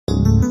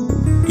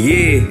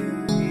Yeah,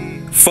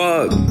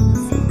 fuck.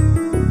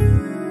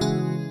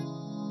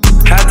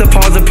 Have to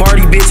pause the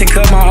party, bitch, and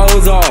cut my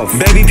hose off.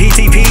 Baby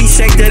PTP,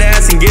 shake that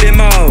ass and get it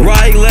mowed.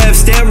 Right, left,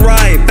 step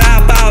right,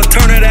 bow, bow,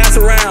 turn that ass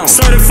around.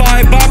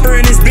 Certified bopper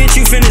in this bitch,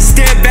 you finna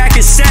step back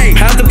and shake.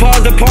 Have to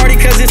pause the party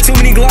cause there's too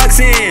many Glocks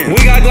in.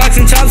 We got Glocks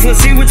and chops,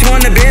 let's see which one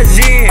the best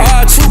gin.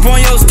 Troop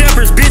on your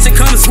steppers, bitch, and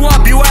come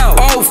swap you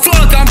out. Oh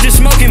fuck, I'm just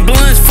smoking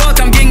blunts,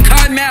 fuck, I'm getting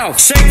cotton mouth.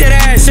 Shake that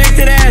ass,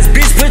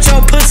 bitch, put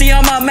your pussy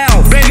on my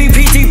mouth. Baby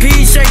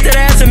PTP, shake that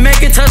ass and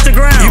make it touch the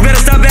ground. You better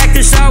stop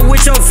acting shy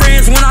with your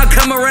friends when I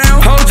come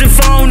around. Hold your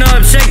phone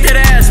up, shake that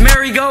ass,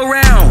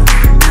 merry-go-round.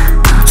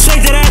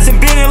 Shake that ass and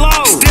bend it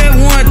low. Step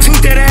 1,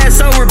 toot that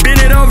ass over, bend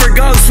it over,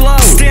 go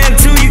slow. Step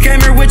 2, you came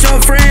here with your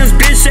friends,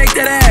 bitch, shake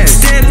that ass.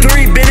 Step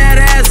 3, bend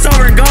that ass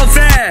over and go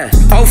fast.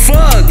 Oh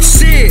fuck,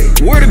 shit,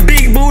 where the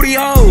big booty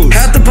hoes?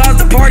 Have to pause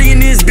the party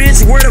in this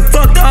bitch, where the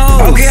fuck the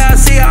hoes? Okay, I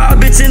see a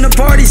bitch in the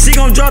party, she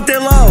gon' drop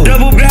that low.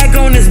 Double back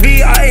on this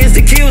beat, I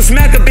insta-kill,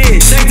 smack a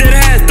bitch. Shake that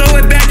ass, throw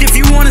it back if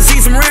you wanna see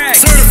some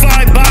racks.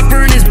 Certified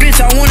bopper in this bitch,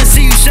 I wanna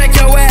see you shake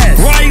your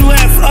ass. Right,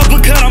 left,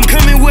 uppercut, I'm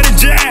coming with a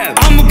jab.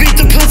 I'ma beat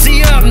the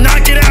pussy up,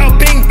 knock it out,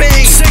 bing,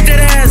 bing. Shake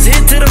that ass,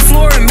 hit to the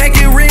floor and make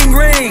it ring,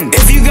 ring.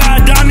 If you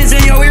got diamonds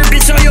in your ear,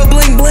 bitch, show your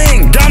bling,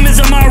 bling. Diamonds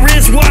on my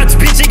wristwatch,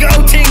 bitch, it go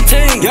ting,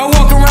 ting. Y'all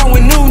walk around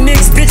with new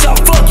nicks, bitch, I'm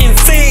fucking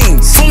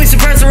fiends. Fully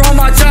suppressor on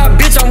my chop,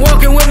 bitch, I'm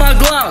walking with my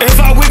glove. If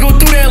I wiggle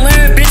through that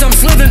land, bitch, I'm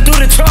slithering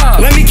through the trap.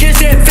 Let me kiss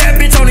that fat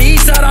bitch on the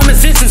east side, I'ma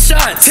send some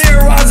shots.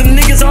 Terrorize them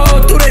niggas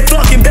all through that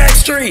fucking back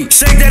street.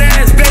 Shake that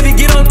ass, baby,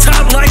 get on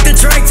top like the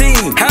track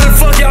team. How the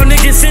fuck y'all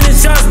niggas sending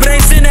shots but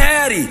ain't sending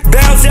Addy?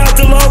 Bounce out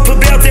the low,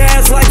 put belt the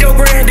ass like your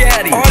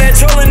granddaddy. All that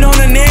trolling on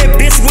the net,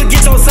 bitch, would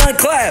get your son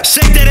clapped.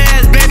 Shake that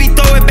ass, baby,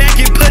 throw it back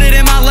and put it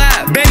in my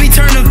lap. Baby,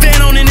 turn the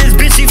fan on in this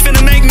bitch, she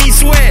finna make me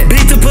sweat.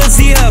 Beat the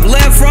pussy up,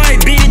 left, right,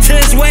 beat it till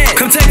it's wet.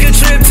 Come take a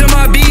trip to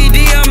my BED,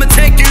 I'ma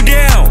take you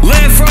down.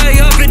 Left, right,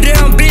 up and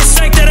down, bitch,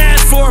 shake that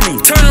ass for me.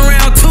 Turn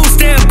around,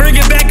 2-step, bring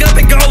it back up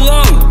and go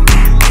low.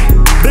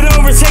 Bend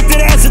over, shake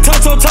that ass and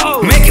touch your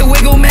toes. Make it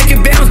wiggle, make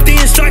it